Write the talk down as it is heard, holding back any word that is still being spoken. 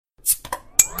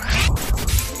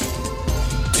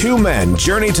Two men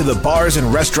journey to the bars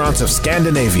and restaurants of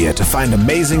Scandinavia to find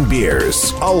amazing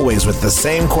beers, always with the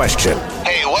same question.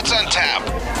 Hey, what's on tap?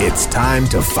 It's time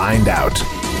to find out.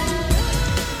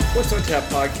 What's on Tap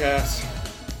podcast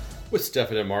with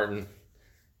Stefan and Martin.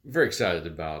 I'm very excited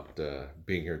about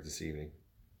being here this evening.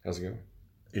 How's it going?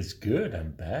 It's good.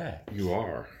 I'm back. You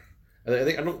are. I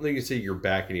don't think you say you're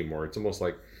back anymore. It's almost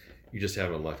like you just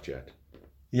haven't left yet.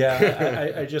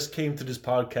 Yeah, I just came to this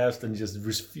podcast and just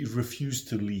refused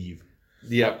to leave.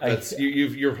 Yeah,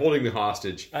 you're holding me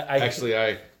hostage. I've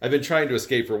been trying to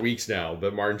escape for weeks now,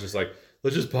 but Martin's just like,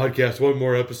 let's just podcast one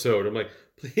more episode. I'm like,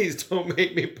 please don't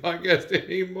make me podcast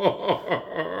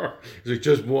anymore. He's like,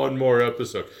 just one more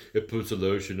episode. It puts a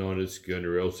lotion on his skin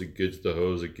or else it gets the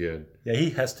hose again. Yeah, he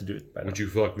has to do it. Would you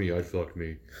fuck me? I'd fuck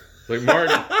me. Like,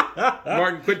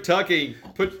 Martin, quit tucking.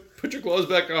 Put your clothes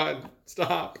back on.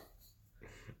 Stop.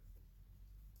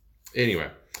 Anyway,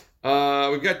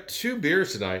 we've got 2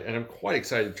 beers tonight, and I'm quite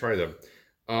excited to try them.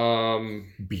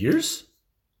 Beers?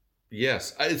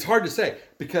 Yes. It's hard to say,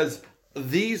 because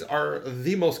these are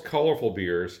the most colorful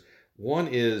beers. One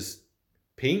is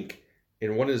pink,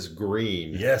 and one is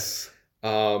green. Yes.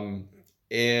 And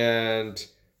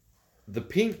the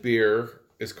pink beer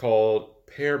is called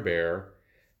Pearbear,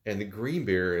 and the green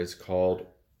beer is called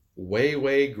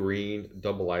Way Green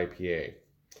Double IPA.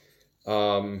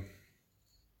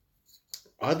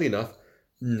 Oddly enough,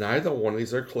 neither one of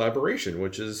these are a collaboration,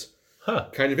 which is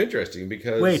kind of interesting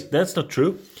because... Wait, that's not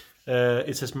true.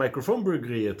 It says Microphone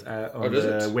Bryggeriet on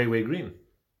the Way Green.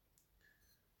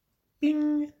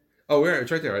 Bing! Oh,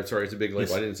 it's right there. Sorry, it's a big label.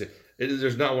 Yes. I didn't see it.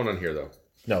 There's not one on here, though.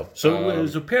 No. So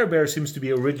Pearbear seems to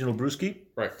be original Brewski.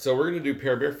 Right. So we're going to do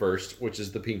Pearbear first, which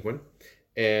is the pink one.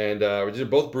 And we did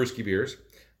both Brewski beers.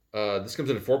 This comes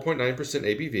in at 4.9%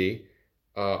 ABV.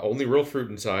 Only real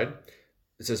fruit inside.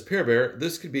 It says Pearbear.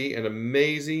 This could be an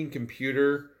amazing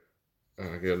computer.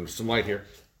 Get some light here.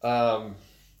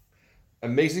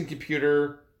 Amazing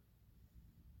computer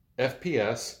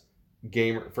FPS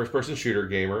gamer, first-person shooter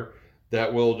gamer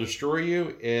that will destroy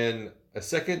you in a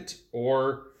second,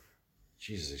 or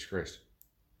Jesus Christ,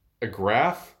 a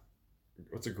graph.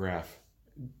 What's a graph?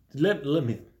 Let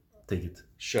me take it.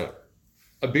 Shut up.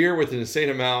 A beer with an insane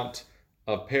amount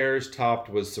of pears topped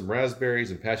with some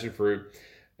raspberries and passion fruit.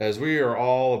 As we are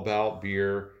all about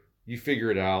beer, you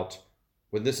figure it out.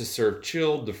 When this is served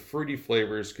chilled, the fruity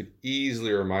flavors could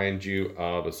easily remind you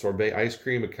of a sorbet ice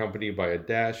cream accompanied by a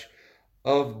dash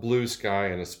of blue sky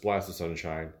and a splash of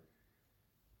sunshine.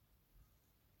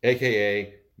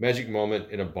 AKA magic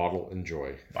moment in a bottle.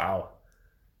 Enjoy. Wow.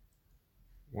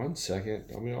 1 second.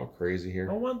 Don't be all crazy here.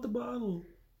 I want the bottle.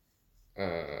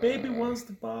 Baby wants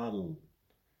the bottle.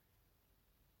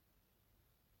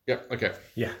 Yep. Okay.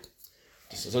 Yeah.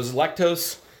 So there's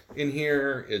lactose in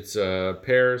here. It's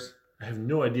pears. I have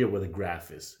no idea what a graph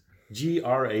is.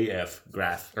 GRAF.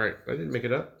 Graph. All right. I didn't make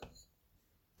it up.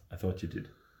 I thought you did.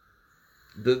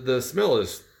 The smell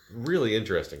is really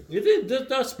interesting. It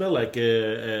does smell like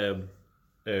a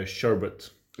sherbet.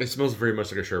 It smells very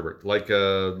much like a sherbet. Like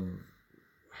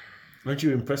Aren't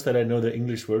you impressed that I know the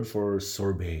English word for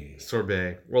sorbet?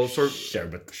 Sorbet. Well,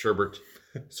 sherbet. Sherbet.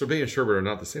 Sorbet and sherbet are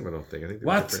not the same, I don't think. I think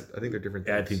they're different. I think they're different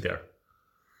things. Yeah, I think they're.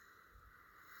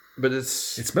 But it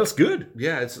smells good.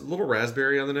 Yeah, it's a little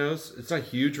raspberry on the nose. It's not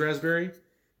huge raspberry.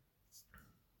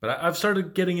 But I've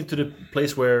started getting into the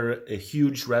place where a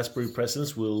huge raspberry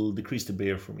presence will decrease the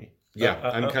beer for me. Yeah,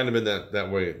 I'm kind of in that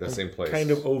way, that same place.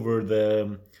 Kind of over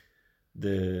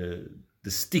the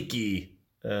sticky,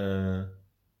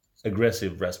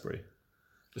 aggressive raspberry.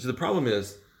 So the problem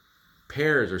is,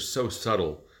 pears are so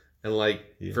subtle. And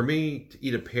for me, to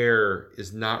eat a pear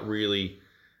is not really...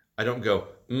 I don't go,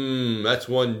 that's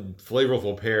one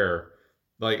flavorful pear.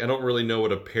 Like, I don't really know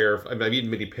what a pear... I mean, I've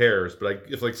eaten many pears, but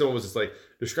if someone was just like,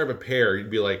 describe a pear, you'd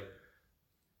be like,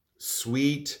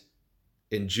 sweet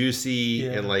and juicy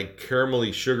and like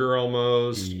caramelly sugar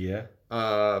almost. Yeah.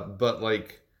 But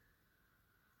like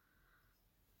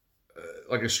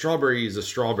a strawberry is a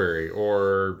strawberry,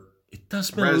 or it does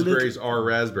smell raspberries are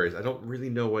raspberries. I don't really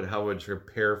know how much a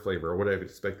pear flavor or what I would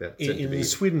expect that to be. In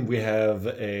Sweden, we have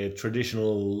a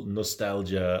traditional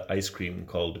nostalgia ice cream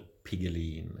called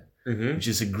Piggelin, which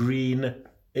is a green.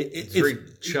 It's very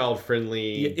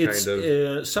child-friendly kind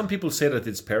of. Some people say that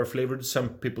it's pear-flavored. Some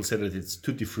people say that it's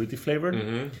tutti frutti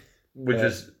flavored. Which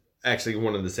is actually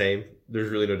one and the same. There's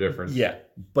really no difference. Yeah,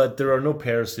 but there are no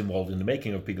pears involved in the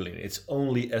making of Piggelin. It's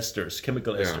only esters,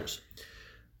 chemical esters.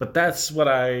 But that's what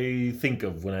I think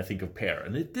of when I think of pear.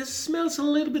 And this smells a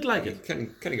little bit like it.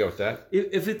 Kind of go with that.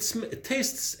 If it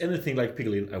tastes anything like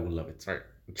Piggelin, I will love it. All right.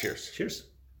 Cheers. Cheers.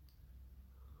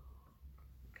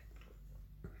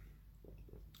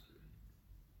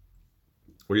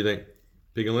 What do you think?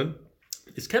 Pigolin?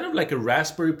 It's kind of like a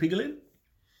raspberry pigolin.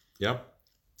 Yeah.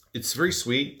 It's very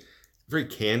sweet, very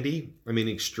candy. I mean,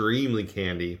 extremely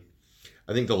candy.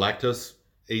 I think the lactose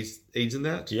aids in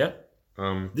that. Yeah.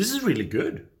 This is really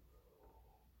good.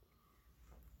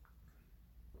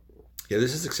 Yeah,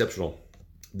 this is exceptional.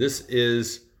 This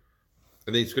is,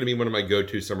 I think it's going to be one of my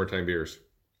go-to summertime beers.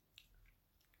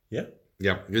 Yeah.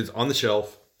 Yeah, it's on the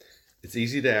shelf. It's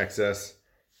easy to access.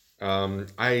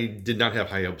 I did not have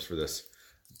high hopes for this.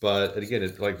 But again,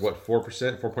 it's like, what,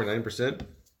 4%, 4.9%?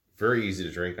 Very easy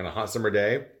to drink on a hot summer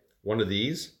day. One of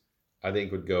these, I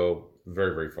think, would go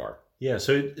very, very far. Yeah,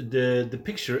 so the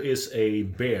picture is a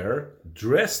bear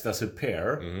dressed as a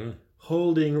pear,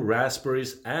 holding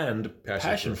raspberries and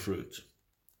passion fruit.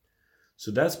 So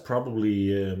that's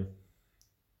probably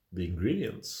the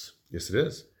ingredients. Yes, it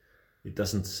is. It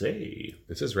doesn't say.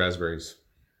 It says raspberries,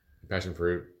 passion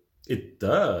fruit. It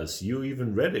does. You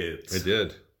even read it. I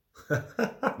did.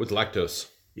 With lactose.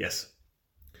 Yes.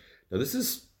 Now, this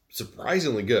is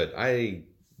surprisingly good. I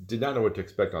did not know what to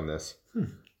expect on this.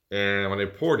 And when I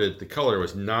poured it, the color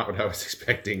was not what I was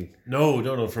expecting.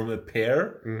 No. From a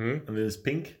pear, and then it's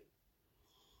pink.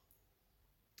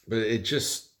 But it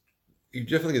just, you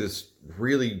definitely get this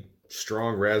really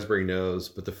strong raspberry nose,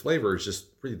 but the flavor is just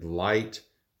really light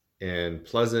and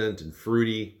pleasant and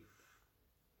fruity.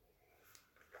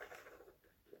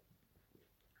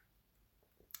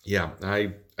 Yeah,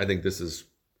 I think this is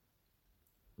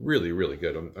really, really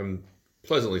good. I'm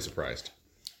pleasantly surprised.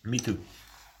 Me too.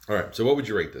 All right, so what would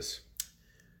you rate this?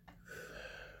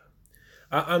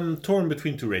 I'm torn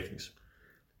between two ratings.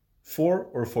 4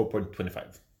 or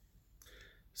 4.25.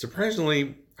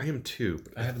 Surprisingly, I am 2.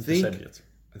 I haven't decided yet.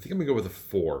 I think I'm going to go with a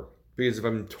 4. Because if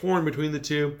I'm torn between the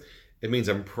two, it means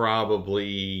I'm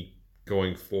probably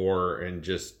going 4 and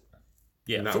just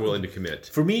not willing to commit.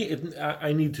 For me,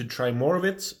 I need to try more of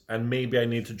it, and maybe I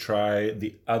need to try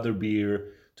the other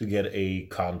beer to get a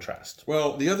contrast.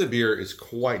 Well, the other beer is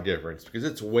quite different because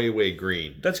it's way, way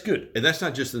green. That's good. And that's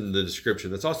not just in the description,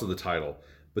 that's also the title.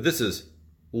 But this is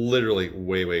literally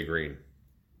way, way green.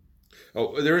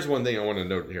 Oh, there is one thing I want to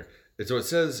note here. So it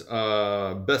says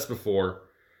best before.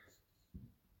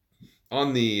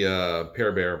 On the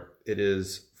Pearbear, it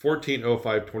is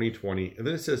 14/05/2020. And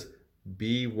then it says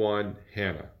B1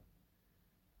 Hannah.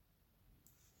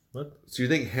 What? So you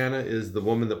think Hannah is the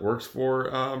woman that works for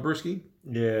Brewski?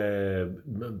 Yeah,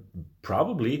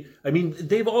 probably. I mean,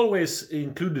 they've always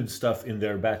included stuff in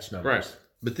their batch numbers. Right.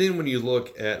 But then when you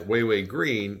look at Way Way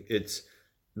Green, it's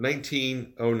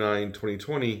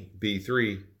 19/09/2020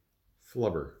 B3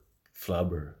 Flubber.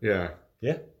 Flubber. Yeah.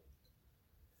 Yeah.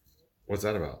 What's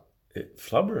that about?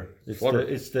 Flubber. It's Flubber.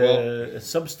 It's the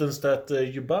substance that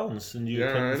you bounce and you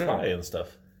can fly and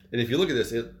stuff. And if you look at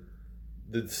this,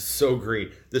 it's so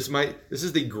green. This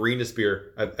is the greenest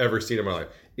beer I've ever seen in my life.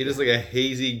 It is like a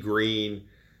hazy green.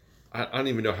 I don't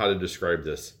even know how to describe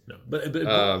this. No, but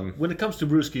when it comes to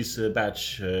Brewski's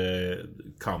batch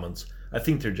comments, I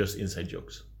think they're just inside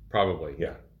jokes. Probably,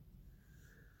 yeah.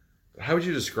 How would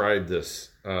you describe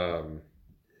this? Aroma?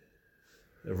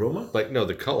 Like, no,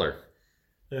 the color.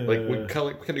 Like, what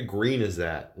kind of green is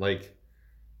that? Like,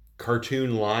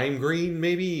 cartoon lime green,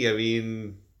 maybe? I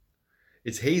mean,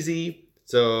 it's hazy,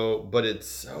 but it's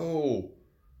so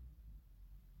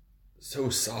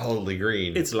solidly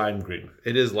green. It's lime green.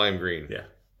 It is lime green. Yeah.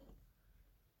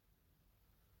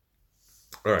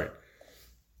 All right.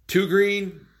 Too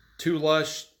green, too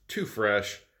lush, too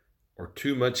fresh, or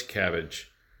too much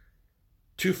cabbage.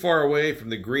 Too far away from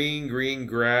the green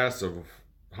grass of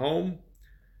home.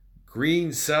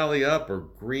 Green Sally up or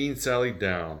green Sally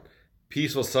down.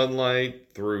 Peaceful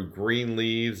sunlight through green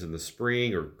leaves in the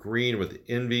spring, or green with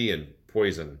envy and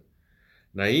poison.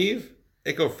 Naive,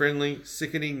 eco-friendly,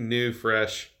 sickening, new,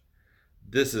 fresh.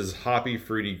 This is hoppy,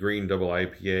 fruity, green double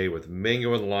IPA with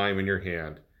mango and lime in your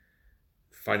hand.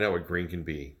 Find out what green can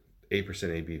be. 8%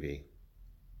 ABV.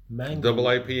 Mango. Double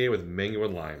IPA with mango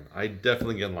and lime. I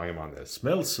definitely get lime on this.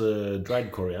 Smells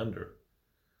dried coriander.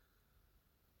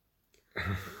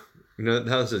 You know,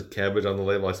 now it says cabbage on the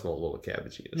label. I smell a little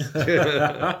cabbaginess.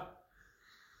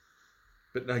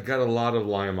 But I got a lot of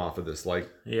lime off of this. Like,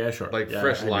 yeah, sure. Like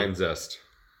fresh lime zest.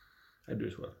 I do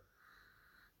as well.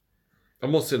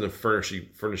 Almost in a furniture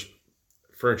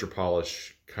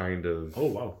polish kind of. Oh,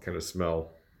 wow. Kind of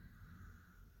smell.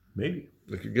 Maybe.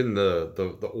 Like you're getting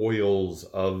the oils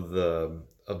of the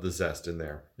zest in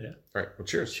there. Yeah. All right. Well,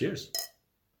 cheers. Cheers.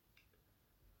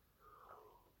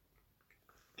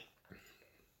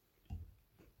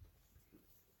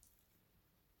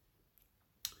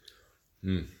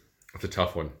 It's a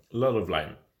tough one. A lot of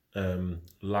lime.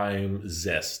 Lime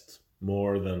zest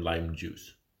more than lime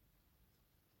juice.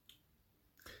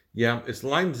 Yeah, it's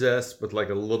lime zest with like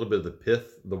a little bit of the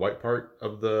pith, the white part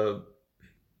of the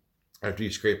after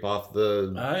you scrape off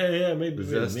the Yeah, maybe,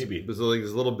 zest. maybe. There's like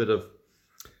there's a little bit of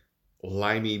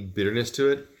limey bitterness to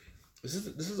it. This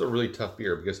is a really tough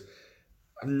beer because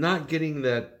I'm not getting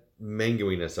that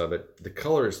mangoiness of it. The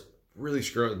color is really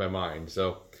screwing with my mind,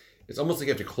 so it's almost like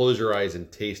you have to close your eyes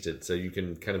and taste it so you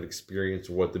can kind of experience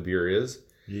what the beer is.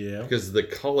 Yeah, Because the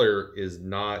color is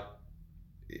not.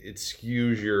 It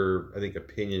skews your, I think,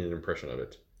 opinion and impression of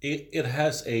it. it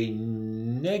has a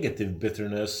negative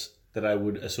bitterness that I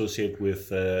would associate with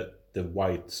the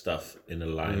white stuff in a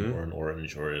lime or an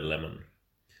orange or a lemon.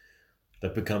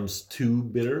 That becomes too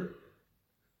bitter.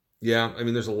 Yeah, I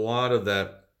mean, there's a lot of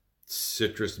that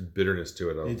citrus bitterness to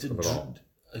it. It's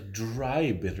a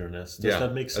dry bitterness. Does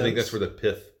that make sense? I think that's where the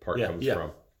pith part comes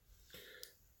from.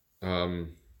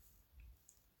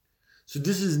 So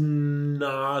this is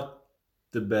not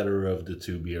the better of the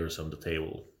two beers on the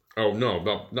table. Oh, no,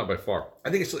 not by far. I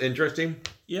think it's still interesting.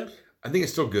 Yeah. I think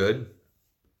it's still good.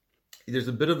 There's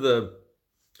a bit of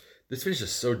this finish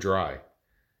is so dry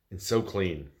and so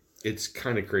clean. It's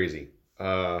kind of crazy.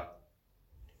 I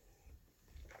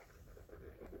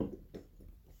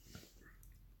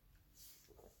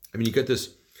mean, you get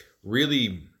this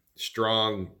really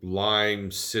strong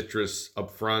lime citrus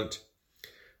up front.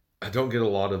 I don't get a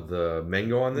lot of the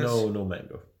mango on this. No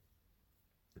mango.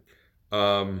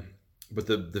 But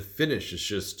the finish is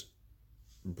just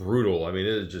brutal. I mean,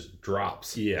 it just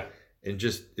drops. Yeah. And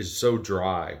just is so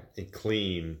dry and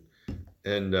clean.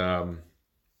 And I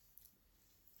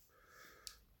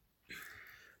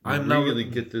really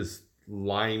get this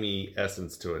limey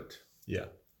essence to it. Yeah.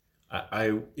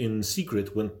 I in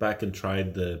secret went back and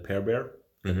tried the Pearbear.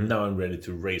 And now I'm ready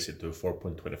to raise it to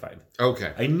 4.25.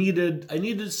 Okay. I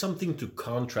needed something to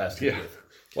contrast it with.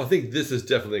 Well, I think this is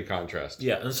definitely a contrast.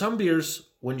 Yeah, and some beers,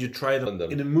 when you try them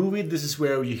in a movie, this is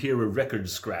where you hear a record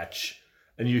scratch.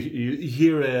 And you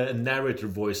hear a narrator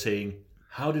voice saying,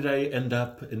 "How did I end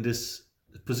up in this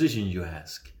position, you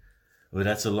ask?" Well,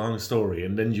 that's a long story.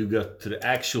 And then you got to the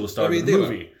actual start of the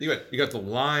movie. You got the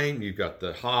lime, you got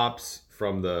the hops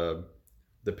from the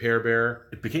Pearbear.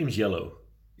 It became yellow.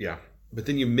 Yeah. But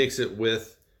then you mix it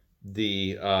with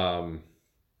the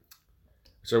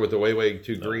with the way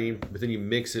too green. But then you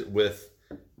mix it with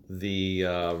the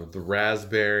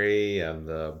raspberry and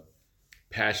the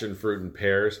passion fruit and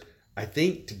pears. I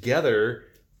think together,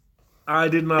 I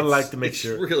did not like the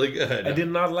mixture. It's really good. I did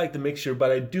not like the mixture,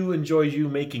 but I do enjoy you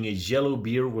making a yellow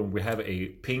beer when we have a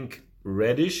pink,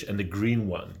 reddish, and a green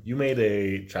one. You made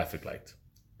a traffic light.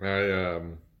 I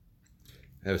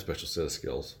have a special set of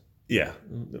skills. Yeah.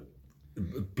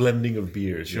 Blending of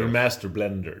beers. You're a master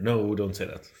blender. No, don't say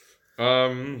that.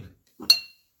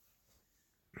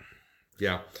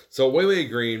 Yeah. So way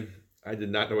green. I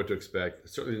did not know what to expect.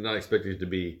 Certainly did not expect it to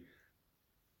be.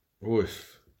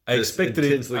 Oof. I expected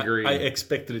intensely green. I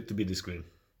expected it to be this green.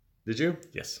 Did you?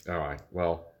 Yes. All right.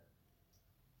 Well,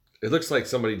 it looks like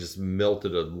somebody just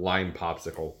melted a lime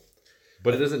popsicle,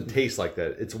 but it doesn't taste like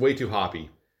that. It's way too hoppy.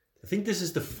 I think this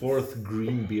is the fourth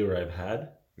green beer I've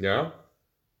had. Yeah.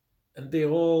 And they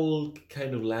all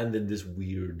kind of land in this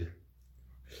weird.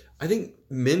 I think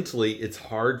mentally it's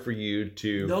hard for you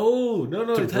to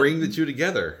to bring the two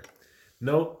together.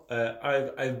 No,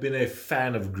 I've been a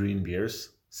fan of green beers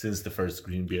since the first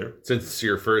green beer. Since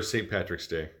your first St. Patrick's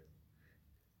Day.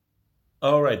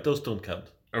 All right, those don't count.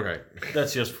 Okay.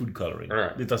 That's just food coloring. All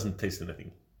right. It doesn't taste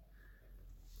anything.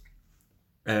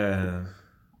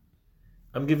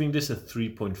 I'm giving this a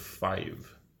 3.5.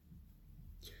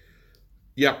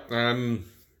 Yeah, I'm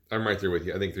right there with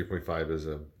you. I think 3.5 is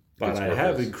a. But I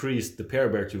have increased the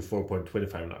Pearbear to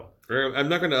 4.25 now. I'm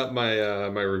not going to up my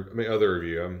other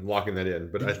review. I'm locking that in.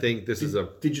 But I think this is a.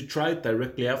 Did you try it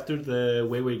directly after the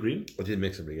Way Green? I did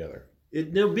mix them together.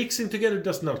 Mixing together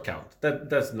does not count.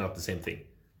 That's not the same thing.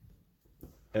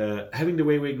 Having the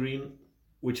Way Green,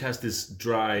 which has this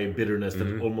dry bitterness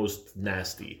that's almost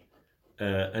nasty,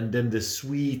 and then the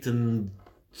sweet and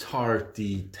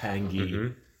tarty,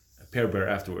 tangy Pearbear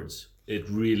afterwards, it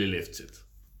really lifts it.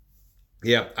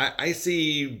 Yeah, I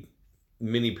see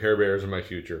mini Pearbears in my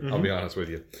future. I'll be honest with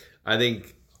you. I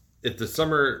think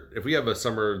if we have a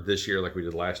summer this year like we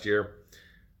did last year,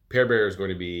 Pearbear is going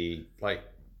to be like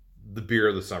the beer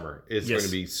of the summer. It's going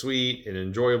to be sweet and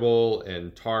enjoyable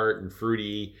and tart and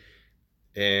fruity.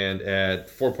 And at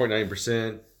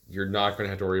 4.9%, you're not going to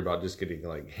have to worry about just getting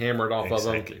like hammered off of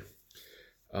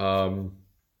them.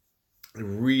 I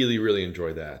really, really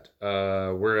enjoy that.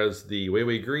 Whereas the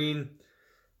Way Green,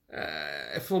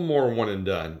 I feel more one and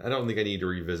done. I don't think I need to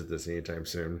revisit this anytime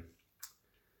soon.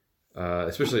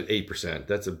 especially at 8%.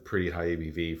 That's a pretty high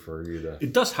ABV for you to.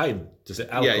 It does hide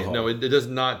the alcohol. Yeah, no, it does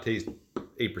not taste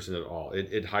 8% at all.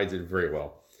 It hides it very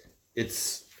well.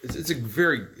 It's a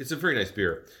very nice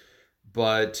beer,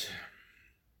 but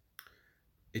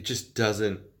it just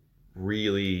doesn't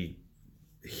really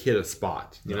hit a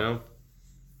spot, you know?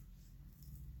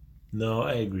 No,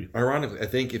 I agree. Ironically, I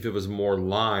think if it was more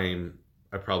lime,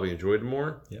 I probably enjoyed it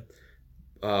more. Yeah.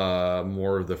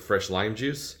 More of the fresh lime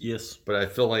juice. Yes. But I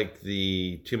feel like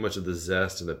too much of the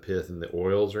zest and the pith and the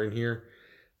oils are in here,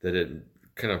 that it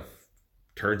kind of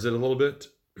turns it a little bit.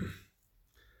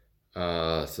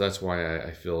 So that's why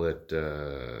I feel that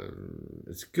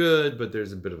it's good, but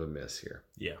there's a bit of a miss here.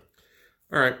 Yeah.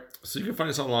 All right. So you can find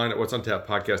us online at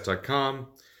what'sontappodcast.com,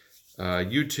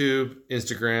 YouTube,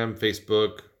 Instagram,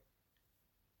 Facebook,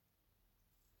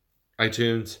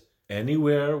 iTunes.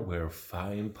 Anywhere where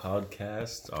fine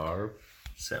podcasts are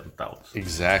sent out.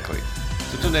 Exactly.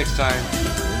 So until next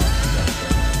time.